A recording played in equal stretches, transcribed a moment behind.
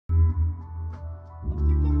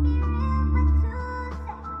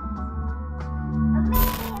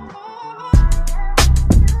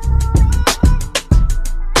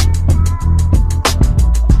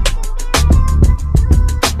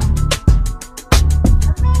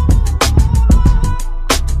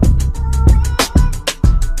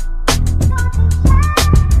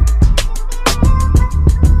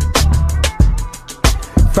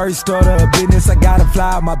Already started a business, I gotta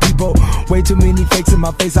fly out my people. Way too many fakes in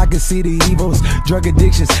my face, I can see the evils. Drug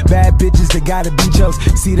addictions, bad bitches, they gotta be jokes.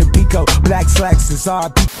 See the Pico, black slacks, it's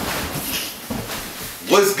RP.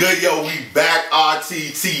 What's good, yo? We back,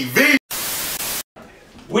 RTTV.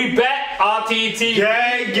 We back, RTTV.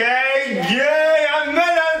 Gang, gang, yeah. I'm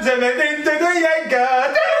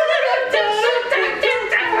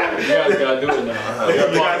You guys gotta do it now.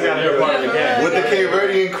 You're part of the game. With the Cape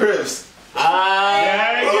Verdean Crips.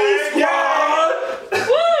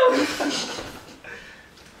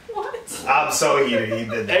 What? I'm so heated. He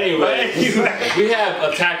did that. Anyway, we have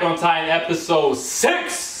Attack on Titan episode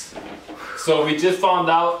 6. So we just found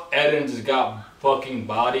out Eden just got fucking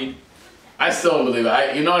bodied. I still don't believe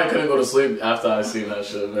it. You know I couldn't go to sleep after I seen that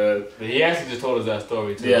shit, man. But he actually just told us that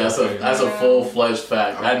story too. Yeah, that's a full-fledged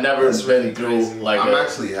fact. I've never been through like I'm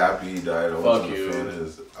actually happy he died. Fuck you.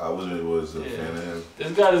 I was a fan of him.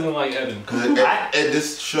 This guy doesn't like Eden. And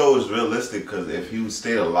this show is realistic because if he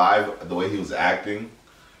stayed alive the way he was acting,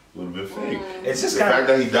 it would have been fake. It's just the fact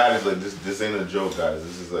that he died is like this ain't a joke, guys.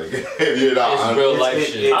 This is like you're not. It's real life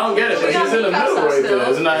shit. I don't get it, but he's in the middle right there,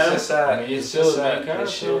 isn't that? It's just I mean, he's still the main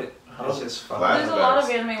character. It's just fun. There's a lot of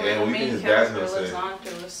anime where the main character lives on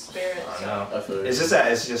through a spirit. I know. It's just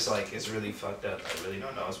that it's just like it's really fucked up. I really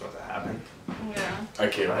don't know what's about to happen. Yeah. I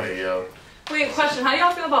can't wait, yo. Wait, question. How do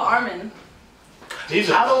y'all feel about Armin? He's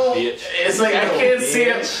a bitch. It's like I can't see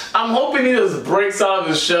it. I'm hoping he just breaks out of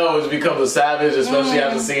the show and just becomes a savage, especially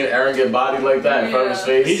after seeing Eren get bodied like that in front of his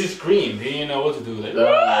face. He just screamed. He didn't know what to do. Like,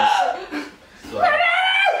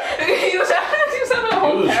 He was having a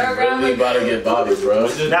whole paragraph. Really about to get bodied, bro.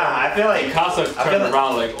 Nah, I feel like Mikasa turned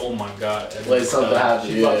around like, oh my god. Like something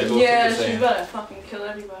happened. She's about to go she's about to fucking kill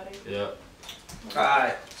everybody. Yeah.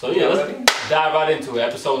 Alright. So yeah, let's dive right into it.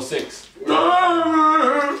 Episode 6.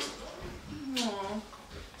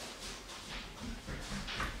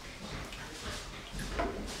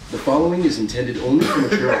 The following is intended only for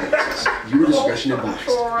mature audiences. Viewer discretion advised.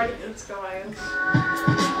 Let's go, guys.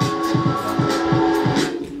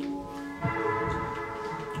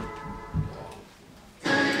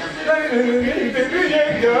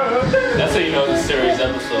 That's how you know the series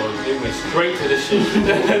episode. They went straight to the shit.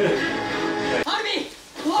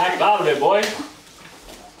 Snap out of it, boy.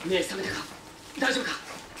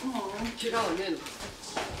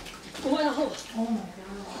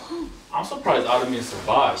 I'm surprised Armin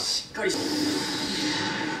survived. They're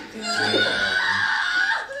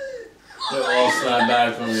all snap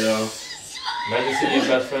back from yo. Imagine seeing your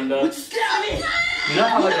best friend die. You know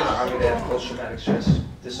how like in the army they have post-traumatic stress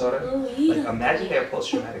disorder? Like imagine they have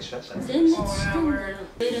post-traumatic stress.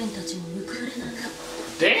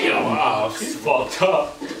 Damn! Wow, she's fucked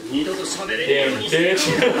up. Damn bitch.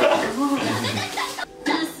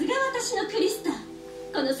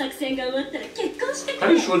 How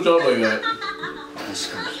do you switch up like that?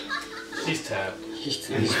 She's tapped.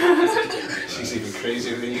 She's even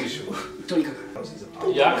crazier than usual.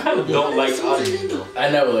 Yeah, I kind of don't like Armin though. I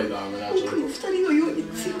never liked Armin actually.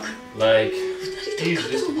 Like, he's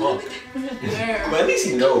just a punk. But at least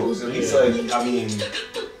he knows. At least like, I mean...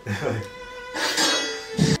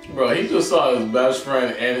 Bro, he just saw his best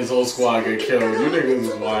friend and his whole squad get killed. You niggas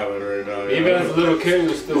is violent right now. Even as a little kid, he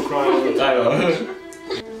was still crying. I know.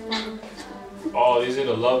 Oh, these are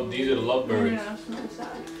the lovebirds.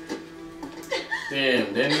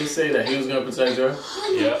 Damn, didn't he say that he was gonna protect her?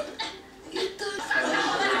 Yeah.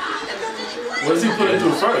 What does he put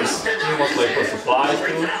into first? He must like put supplies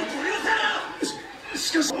through.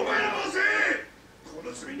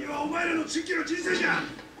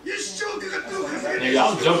 Nigga,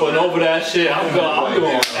 I'm jumping over that shit. I'm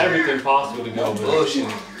doing everything possible to go over bullshit.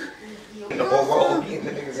 The whole world beating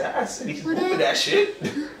the nigga's ass and he's moving that shit.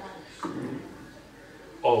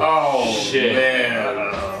 Oh shit. Man.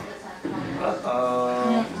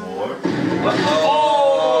 More.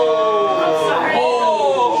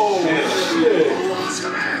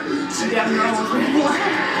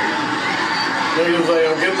 Niggas like,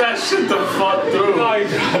 yo, get that shit the fuck through.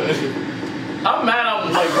 I'm mad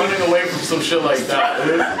I'm like running away from some shit like that.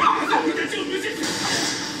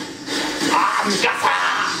 Mikasa!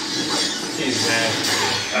 She's mad.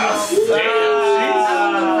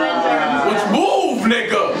 Damn, which move,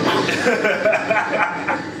 nigga?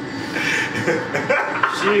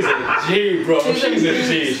 She's a G, bro. She's a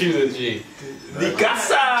G. She's a G.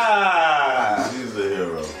 Mikasa! She's the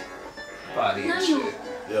hero. Body and shit.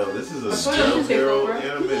 Yo, this is a self-hero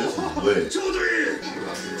anime. This is lit.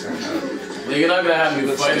 You're not gonna have me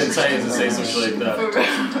fighting Titans and say some shit like that.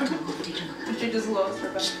 She just lost her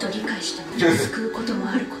best friend.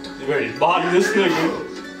 You ready to body this nigga?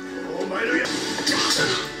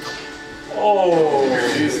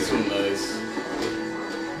 Oh, she's too nice.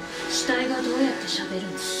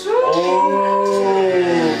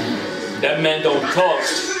 Oh, that man don't talk.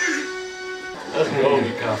 Let's go,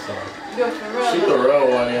 Mikasa. Yo, for real. She's the real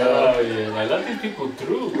one, yo. Oh yeah, like let these people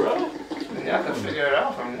through, bro. Yeah, I can figure it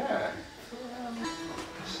out from there.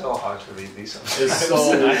 It's so hard to read these sometimes. It's so,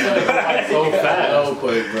 so fast. So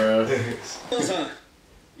quick, bro.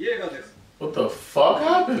 What the fuck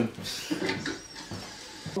happened?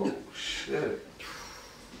 Oh, shit.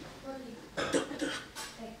 What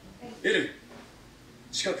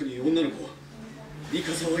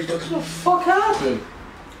the fuck happened?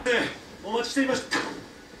 Oh shit.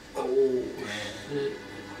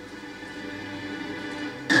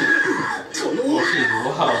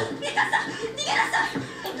 Wow.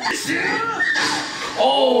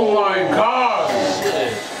 Oh my god!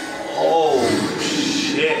 Oh,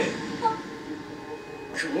 shit.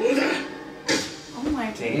 Oh my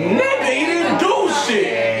god. Nigga, he didn't do shit!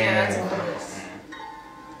 Yeah, that's close.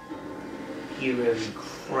 He really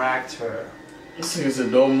cracked her. This nigga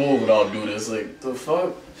said, don't move and I'll do this. Like, the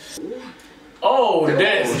fuck? Oh,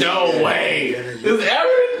 there's no way! This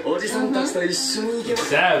Eren?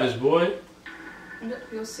 Savage, boy.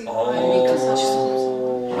 You'll see.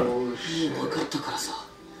 Oh, shit.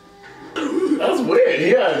 That's weird.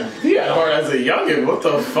 He had heart as a youngin'. What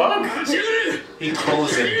the fuck? He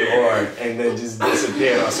closed the door and then just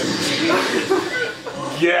disappeared on some.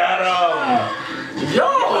 Get him! Yo,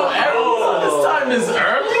 Eren, this time is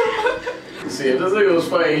early? See, if this nigga was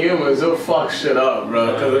fighting humans, he'll fuck shit up,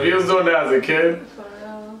 bro. Because if he was doing that as a kid.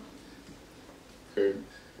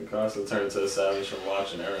 Mikasa turned to a savage from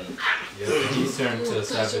watching Eren. Yeah, he turned to a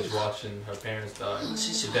savage watching her parents die.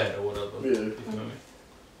 She's dead or whatever. Yeah. You feel me?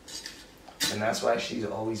 And that's why she's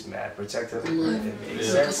always mad protective. It makes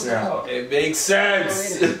sense now. It makes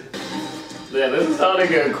sense. Yeah, this is how they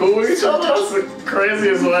get cool with each other. That's the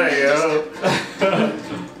craziest way, yo.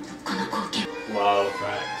 Wow.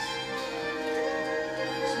 Facts.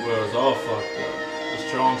 This world's all fucked up. The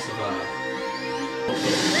strong survive.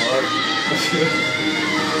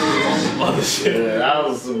 Other shit. Yeah, that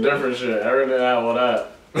was some different shit. Eren didn't have all that.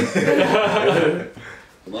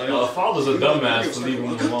 Father's a dumbass for leaving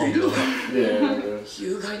him alone, though. Yeah.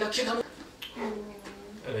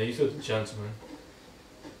 And then he's a gentleman.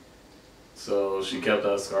 So she kept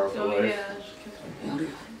that scarf Oh away. yeah.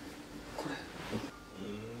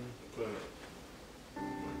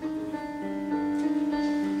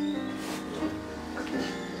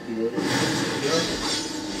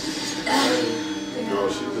 Bro,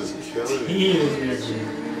 she just killing He it. is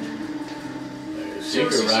She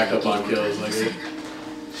could rack up on kills, nigga.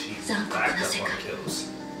 She's backed up on kills.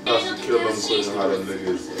 How she killed them quick and how them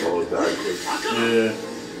niggas all died quick. Yeah.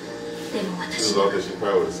 She was out there, she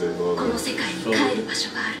probably would have saved all of them.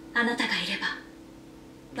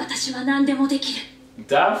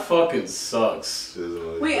 That fucking sucks. She doesn't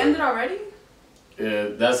really Wait, care. ended already? Yeah,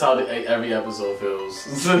 that's how every episode feels.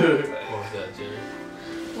 What was that, Jerry?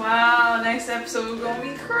 Wow, next episode is gonna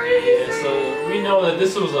be crazy. Yeah, so we know that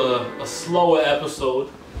this was a slower episode.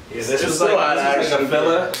 Yeah, It's this was still like, had this was like action. a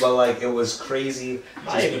filler, but like it was crazy.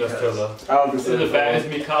 Not even a filler. I don't This is the back. It's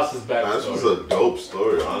Mikasa's Nah, this was backstory. a dope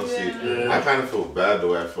story, honestly. Yeah. I kind of feel bad the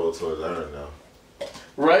way I felt towards Eren now.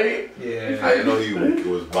 Right? Yeah. I didn't know he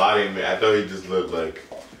was bodying me. I thought he just looked like,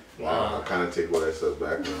 wow, I kind of take what I said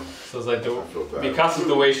back now. So it's like I feel bad. Mikasa's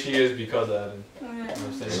the way she is because of Eren. Yeah. You know what I'm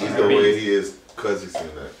And saying? he's the way he is because he's seen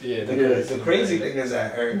that. Yeah, The crazy thing is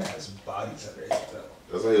that Eren has bodies underneath though.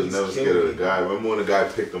 That's why he was never scared of the guy. Remember when the guy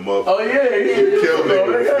picked him up? Oh yeah, he killed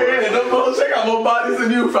niggas. Yeah, them boys, they got more bodies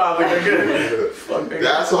than you probably. Nigga. Fuck, nigga.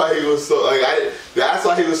 That's why he was so that's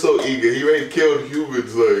why he was so eager. He already killed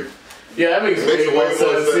humans. Like, Yeah, that makes way more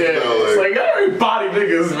sense. Yeah, now, it's like I already body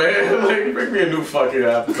niggas, man. Like, make me a new fucking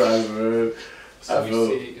appetizer, man. So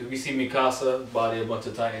we see Mikasa body a bunch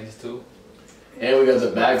of Titans too. And we got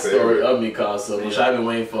the backstory of Mikasa, which I've been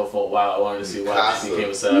waiting for a while. I wanted to see why she became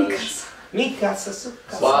a savage. Mikasa.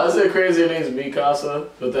 Wow, is it crazy? Her name's Mikasa,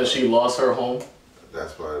 but then she lost her home.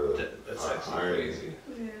 that's why That's actually irony. crazy.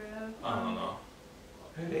 Yeah. I don't know.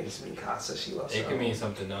 Her name's Mikasa. She lost It her can mean home.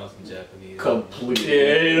 something else in Japanese. Completely.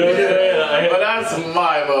 Yeah, you know, yeah. But that's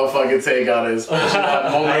my motherfucking take on it. Especially that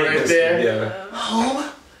moment right there. Yeah. Home?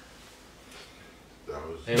 That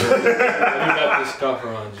was Hey, what you got this scarf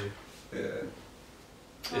around you?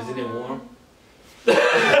 Yeah. Isn't it warm?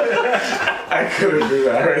 I couldn't do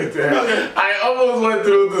that right there. I almost went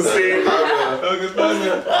through the scene. I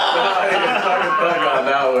got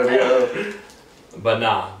that one, yo. But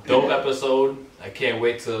nah, dope episode. I can't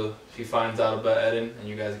wait till she finds out about Eden and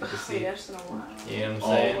you guys get to see. Yes, in a while. You know what I'm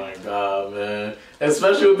saying? Oh my god, man.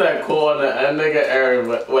 Especially with that quote on the end, nigga, Aaron.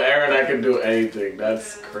 With Aaron, I can do anything.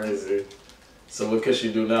 That's crazy. So what can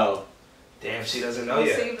she do now? Damn, she doesn't know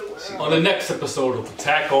yet. On the next episode of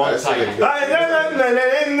Attack on Titan. I said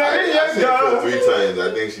it 3 times.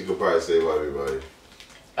 I think she could probably save everybody.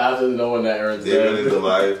 After knowing that Aaron's Even dead. in the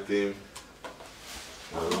live theme.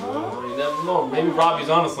 You never know. Maybe Robbie's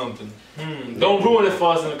onto something. Don't ruin it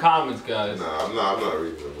for us in the comments, guys. Nah, I'm not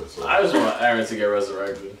reading it. So. I just want Aaron to get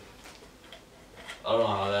resurrected. I don't know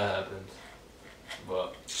how that happens.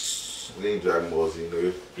 But We ain't Dragon Ball Z,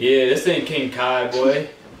 nigga. yeah, this ain't King Kai, boy.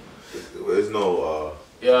 There's no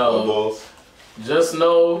Yo, balls. just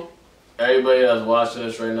know, everybody that's watching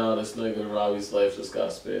this right now, this nigga Robbie's life just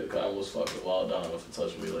got spared. I almost fucking wild down if it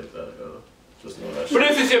touched me like that, yo. Just know that shit.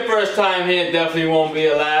 But if it's your first time here, it definitely won't be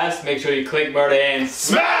your last. Make sure you click murder and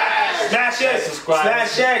Smash! Smash it! subscribe.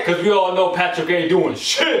 Smash it! Because we all know Patrick ain't doing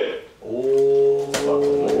shit. Oh.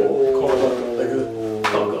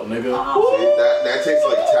 Fuck up, nigga. See, that tastes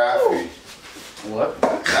like taffy. What?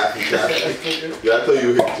 Taffy. Yeah, I thought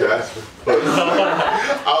you hit Jasper. I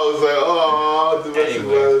was like, oh, domestic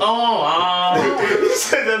violence. You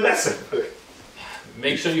said the message.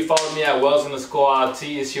 Make sure you follow me at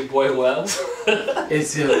Wells_RT. It's your boy Wells.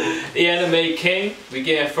 It's you. The Anime King. We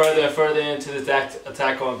getting further and further into this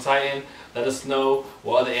Attack on Titan. Let us know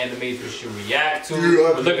what other animes we should react to.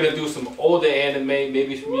 We're looking to do some older anime,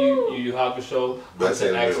 maybe from Yu Yu Hakusho, Best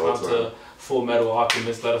Hunter anime X of all Hunter, time. Full Metal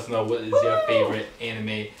Alchemist. Let us know what is your favorite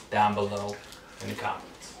anime down below in the comments.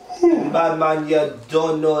 Bad man, you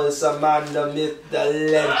don't know it's a man, the myth, the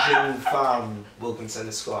legend from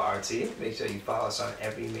Wilkinson_RT. Make sure you follow us on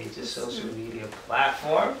every major social media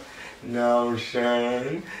platform. No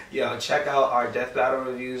shame. Yo, check out our Death Battle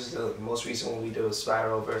reviews. The most recent one we did was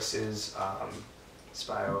Spyro versus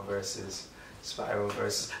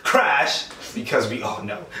Crash, because we all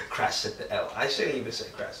know Crash took the L. I shouldn't even say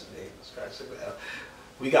Crash's name. It was Crash took the L.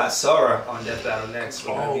 We got Sora on Death Battle next.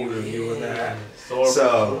 We're gonna be reviewing that.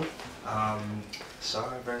 Sora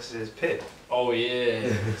Sora versus Pit. Oh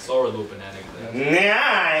yeah, Sora looping that nigga.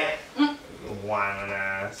 Nah. Whining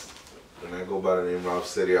ass. And I go by the name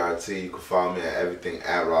Robcityrt. You can follow me at everything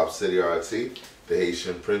at Robcityrt. The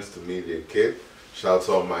Haitian Prince, the media kid. Shout out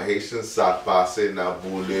to all my Haitians. South Passe, na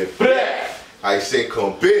boule. Haïtien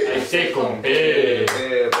compé. Haïtien compé.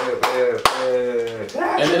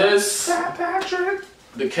 And it is Patricrt.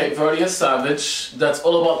 the Cape Verdean Savage. That's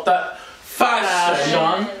all about that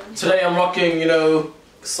fashion. Today I'm rocking, you know,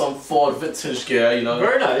 some Ford vintage gear, you know.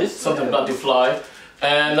 Very nice. Something bloody fly.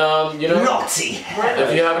 And, you know, Naughty.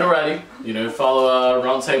 if you haven't already, you know, follow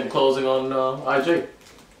Roundtable Clothing on IG.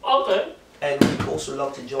 Okay. And we'd also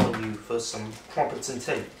love to join you for some crumpets and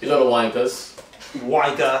tea. You little wankers.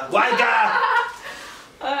 Wanker. Wanker!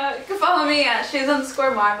 You can follow me at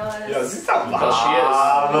She's_Marvelous. Yo, she's so Because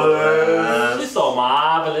marvelous. She's so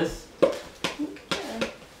marvelous.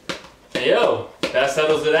 Hey yo, that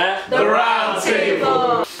settles it at The Round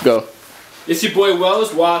Table. Go. It's your boy Wells,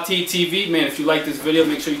 YTTV. Man, if you like this video,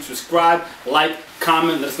 make sure you subscribe, like,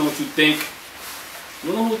 comment, let us know what you think.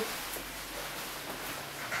 You know who